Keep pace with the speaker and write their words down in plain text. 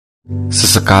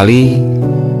Sesekali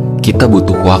kita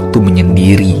butuh waktu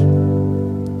menyendiri,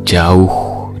 jauh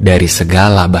dari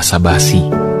segala basa-basi.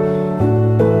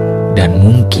 Dan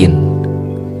mungkin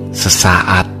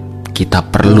sesaat kita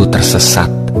perlu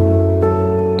tersesat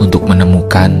untuk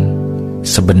menemukan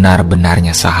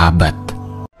sebenar-benarnya sahabat.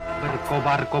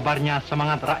 Berkobar-kobarnya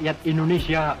semangat rakyat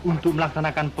Indonesia untuk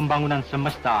melaksanakan pembangunan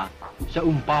semesta,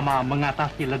 seumpama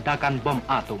mengatasi ledakan bom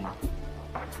atom.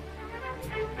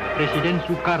 Presiden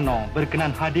Soekarno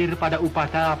berkenan hadir pada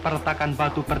upacara peletakan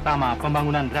batu pertama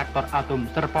pembangunan reaktor atom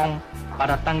Serpong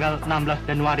pada tanggal 16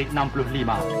 Januari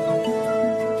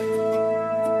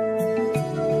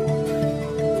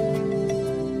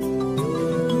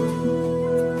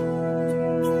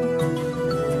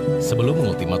Sebelum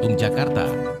mengultimatum Jakarta,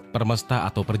 Permesta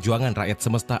atau Perjuangan Rakyat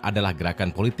Semesta adalah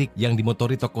gerakan politik yang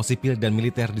dimotori tokoh sipil dan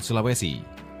militer di Sulawesi.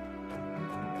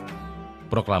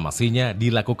 Proklamasinya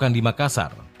dilakukan di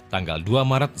Makassar, tanggal 2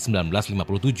 Maret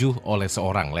 1957 oleh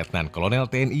seorang Letnan Kolonel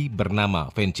TNI bernama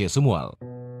Vence Sumual.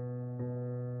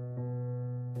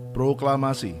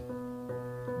 Proklamasi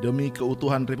demi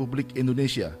keutuhan Republik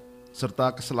Indonesia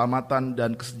serta keselamatan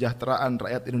dan kesejahteraan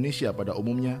rakyat Indonesia pada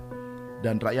umumnya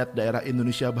dan rakyat daerah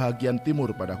Indonesia bahagian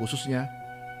timur pada khususnya,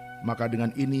 maka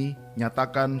dengan ini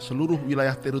nyatakan seluruh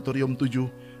wilayah teritorium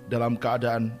 7 dalam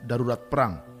keadaan darurat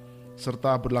perang,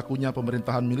 serta berlakunya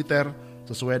pemerintahan militer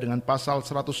sesuai dengan pasal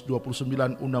 129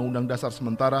 Undang-Undang Dasar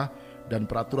Sementara dan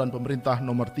Peraturan Pemerintah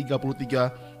Nomor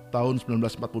 33 Tahun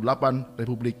 1948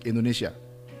 Republik Indonesia.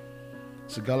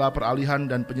 Segala peralihan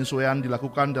dan penyesuaian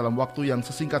dilakukan dalam waktu yang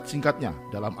sesingkat-singkatnya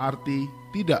dalam arti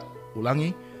tidak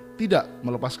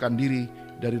melepaskan diri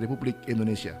dari Republik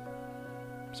Indonesia.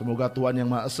 Semoga Tuhan Yang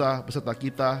Maha Esa beserta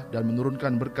kita dan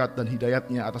menurunkan berkat dan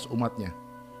hidayatnya atas umatnya.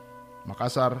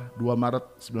 Makassar, 2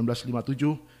 Maret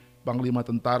 1957, Panglima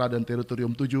Tentara dan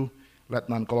Teritorium 7,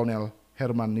 Letnan Kolonel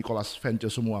Herman Nicholas Vence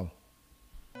Sumual.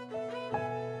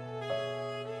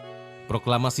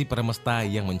 Proklamasi Permesta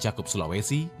yang mencakup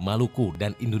Sulawesi, Maluku,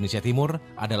 dan Indonesia Timur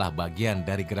adalah bagian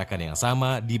dari gerakan yang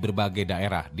sama di berbagai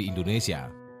daerah di Indonesia.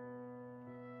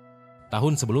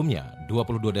 Tahun sebelumnya,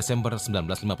 22 Desember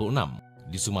 1956,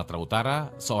 di Sumatera Utara,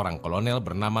 seorang kolonel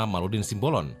bernama Maludin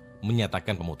Simbolon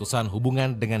menyatakan pemutusan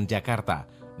hubungan dengan Jakarta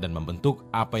dan membentuk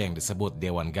apa yang disebut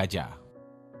Dewan Gajah.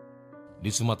 Di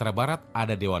Sumatera Barat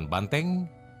ada Dewan Banteng,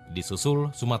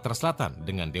 disusul Sumatera Selatan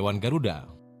dengan Dewan Garuda.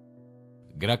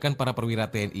 Gerakan para perwira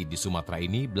TNI di Sumatera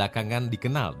ini belakangan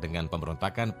dikenal dengan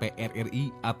pemberontakan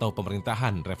PRRI atau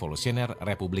Pemerintahan Revolusioner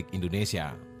Republik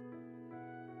Indonesia.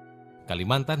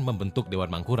 Kalimantan membentuk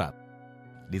Dewan Mangkurat,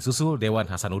 disusul Dewan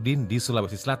Hasanuddin di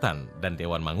Sulawesi Selatan dan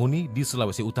Dewan Manguni di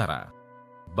Sulawesi Utara.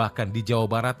 Bahkan di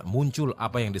Jawa Barat muncul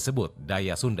apa yang disebut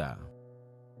Daya Sunda.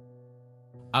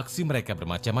 Aksi mereka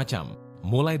bermacam-macam,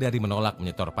 mulai dari menolak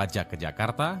menyetor pajak ke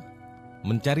Jakarta,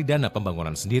 mencari dana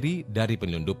pembangunan sendiri dari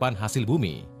penyelundupan hasil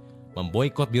bumi,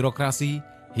 memboikot birokrasi,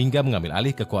 hingga mengambil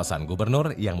alih kekuasaan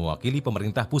gubernur yang mewakili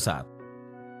pemerintah pusat.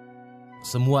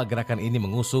 Semua gerakan ini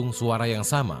mengusung suara yang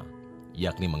sama,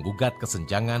 yakni menggugat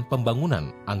kesenjangan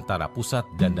pembangunan antara pusat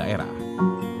dan daerah.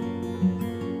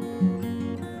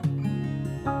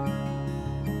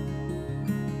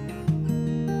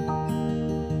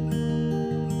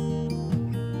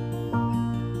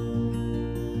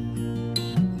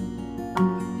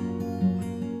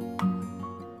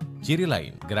 Ciri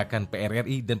lain, gerakan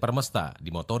PRRI dan Permesta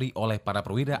dimotori oleh para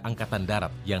perwira Angkatan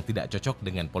Darat yang tidak cocok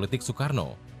dengan politik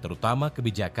Soekarno, terutama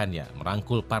kebijakannya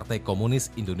merangkul Partai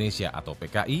Komunis Indonesia atau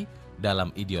PKI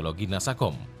dalam ideologi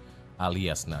Nasakom,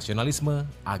 alias nasionalisme,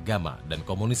 agama, dan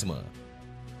komunisme.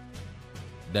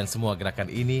 Dan semua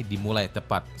gerakan ini dimulai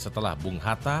tepat setelah Bung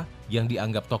Hatta yang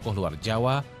dianggap tokoh luar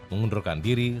Jawa mengundurkan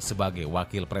diri sebagai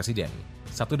wakil presiden,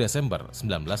 1 Desember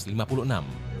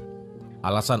 1956.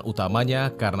 Alasan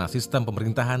utamanya karena sistem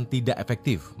pemerintahan tidak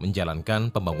efektif menjalankan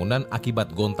pembangunan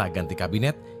akibat gonta-ganti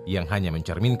kabinet yang hanya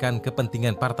mencerminkan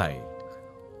kepentingan partai.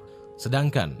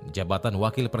 Sedangkan jabatan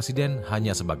wakil presiden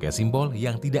hanya sebagai simbol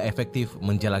yang tidak efektif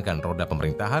menjalankan roda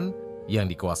pemerintahan yang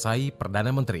dikuasai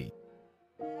Perdana Menteri.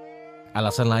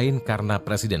 Alasan lain karena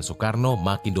Presiden Soekarno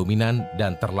makin dominan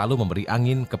dan terlalu memberi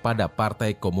angin kepada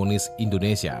Partai Komunis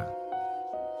Indonesia.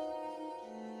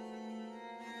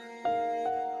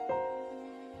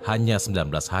 Hanya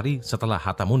 19 hari setelah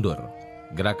Hatta mundur,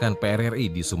 gerakan PRRI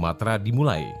di Sumatera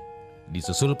dimulai.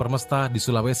 Disusul Permesta di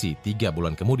Sulawesi 3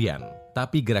 bulan kemudian.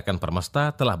 Tapi gerakan Permesta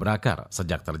telah berakar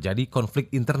sejak terjadi konflik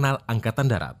internal Angkatan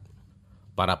Darat.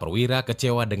 Para perwira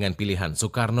kecewa dengan pilihan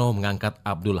Soekarno mengangkat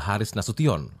Abdul Haris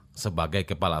Nasution sebagai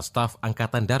Kepala Staf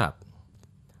Angkatan Darat.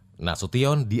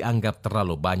 Nasution dianggap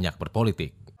terlalu banyak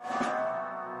berpolitik.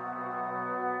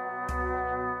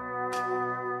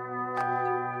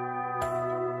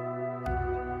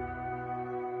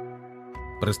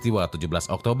 Peristiwa 17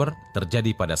 Oktober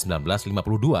terjadi pada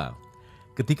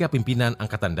 1952, ketika pimpinan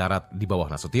Angkatan Darat di bawah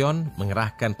Nasution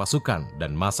mengerahkan pasukan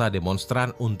dan massa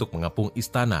demonstran untuk mengepung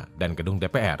istana dan gedung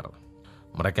DPR.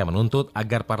 Mereka menuntut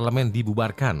agar parlemen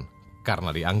dibubarkan karena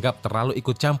dianggap terlalu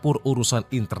ikut campur urusan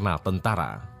internal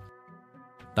tentara.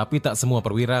 Tapi tak semua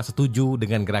perwira setuju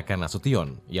dengan gerakan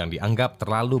Nasution yang dianggap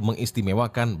terlalu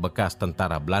mengistimewakan bekas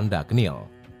tentara Belanda Kenil.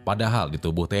 Padahal di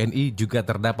tubuh TNI juga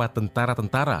terdapat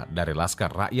tentara-tentara dari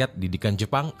Laskar Rakyat Didikan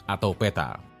Jepang atau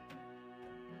PETA.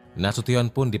 Nasution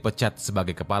pun dipecat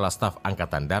sebagai Kepala Staf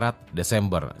Angkatan Darat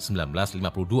Desember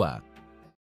 1952.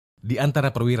 Di antara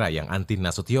perwira yang anti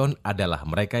Nasution adalah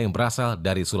mereka yang berasal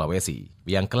dari Sulawesi,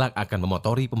 yang kelak akan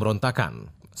memotori pemberontakan,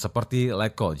 seperti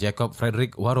Letkol Jacob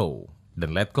Frederick Warrow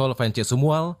dan Letkol Vence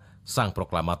Sumual, sang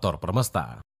proklamator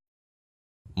Permesta.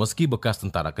 Meski bekas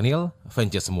tentara Kenil,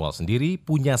 Vence Sumual sendiri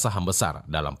punya saham besar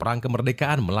dalam perang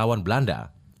kemerdekaan melawan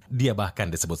Belanda. Dia bahkan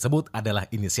disebut-sebut adalah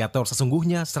inisiator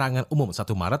sesungguhnya serangan umum 1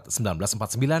 Maret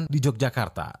 1949 di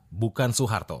Yogyakarta, bukan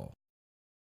Soeharto.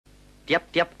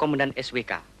 Tiap-tiap komandan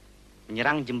SWK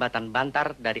menyerang jembatan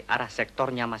Bantar dari arah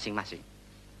sektornya masing-masing.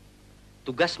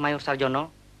 Tugas Mayor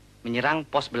Sarjono menyerang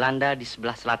pos Belanda di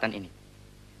sebelah selatan ini.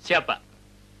 Siapa?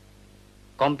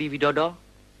 Kompi Widodo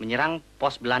menyerang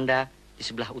pos Belanda di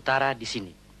sebelah utara di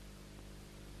sini.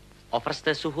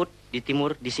 Overste Suhut di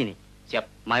timur di sini.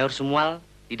 Siap. Mayor Sumual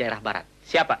di daerah barat.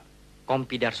 Siapa?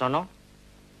 Kompi Darsono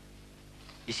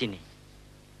di sini.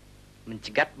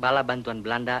 Mencegat bala bantuan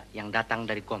Belanda yang datang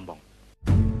dari Gombong.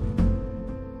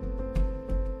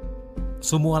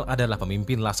 Sumual adalah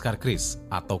pemimpin Laskar Kris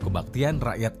atau Kebaktian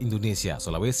Rakyat Indonesia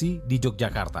Sulawesi di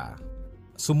Yogyakarta.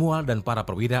 Sumual dan para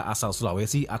perwira asal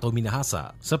Sulawesi atau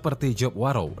Minahasa seperti Job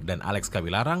Warrow dan Alex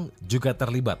Kawilarang juga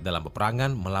terlibat dalam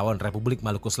peperangan melawan Republik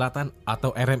Maluku Selatan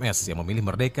atau RMS yang memilih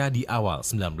merdeka di awal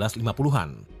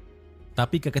 1950-an.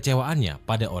 Tapi kekecewaannya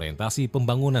pada orientasi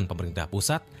pembangunan pemerintah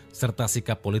pusat serta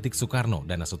sikap politik Soekarno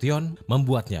dan Nasution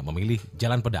membuatnya memilih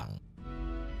jalan pedang.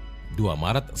 2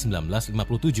 Maret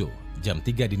 1957, jam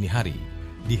 3 dini hari,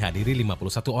 dihadiri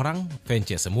 51 orang,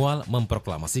 Vence Sumual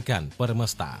memproklamasikan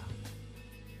PERMESTA.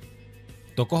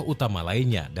 Tokoh utama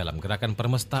lainnya dalam gerakan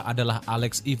PERMESTA adalah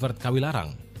Alex Evert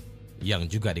Kawilarang, yang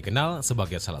juga dikenal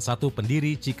sebagai salah satu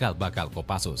pendiri Cikal Bakal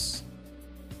Kopassus.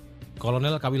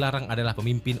 Kolonel Kawilarang adalah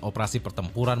pemimpin operasi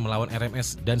pertempuran melawan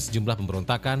RMS dan sejumlah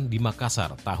pemberontakan di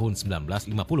Makassar tahun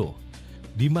 1950,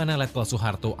 di mana Letkol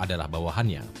Soeharto adalah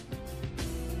bawahannya.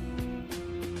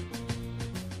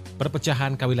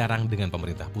 Perpecahan Kawilarang dengan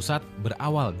pemerintah pusat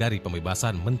berawal dari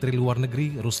pembebasan Menteri Luar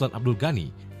Negeri Ruslan Abdul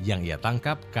Ghani yang ia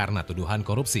tangkap karena tuduhan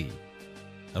korupsi.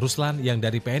 Ruslan yang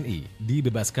dari PNI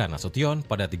dibebaskan Nasution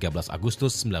pada 13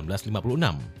 Agustus 1956.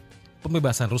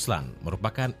 Pembebasan Ruslan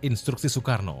merupakan instruksi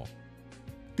Soekarno.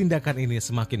 Tindakan ini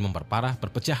semakin memperparah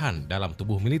perpecahan dalam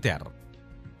tubuh militer.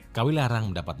 Kawilarang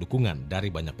mendapat dukungan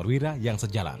dari banyak perwira yang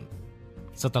sejalan.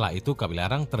 Setelah itu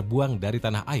Kawilarang terbuang dari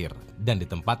tanah air dan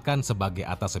ditempatkan sebagai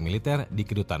atase militer di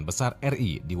Kedutaan Besar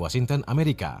RI di Washington,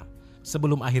 Amerika,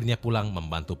 sebelum akhirnya pulang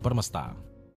membantu PERMESTA.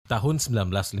 Tahun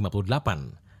 1958,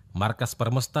 markas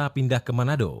PERMESTA pindah ke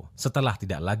Manado setelah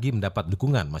tidak lagi mendapat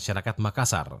dukungan masyarakat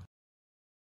Makassar.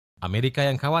 Amerika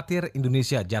yang khawatir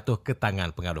Indonesia jatuh ke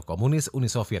tangan pengaruh komunis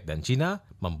Uni Soviet dan Cina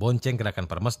membonceng gerakan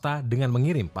PERMESTA dengan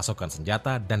mengirim pasokan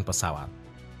senjata dan pesawat.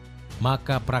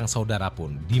 Maka perang saudara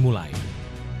pun dimulai.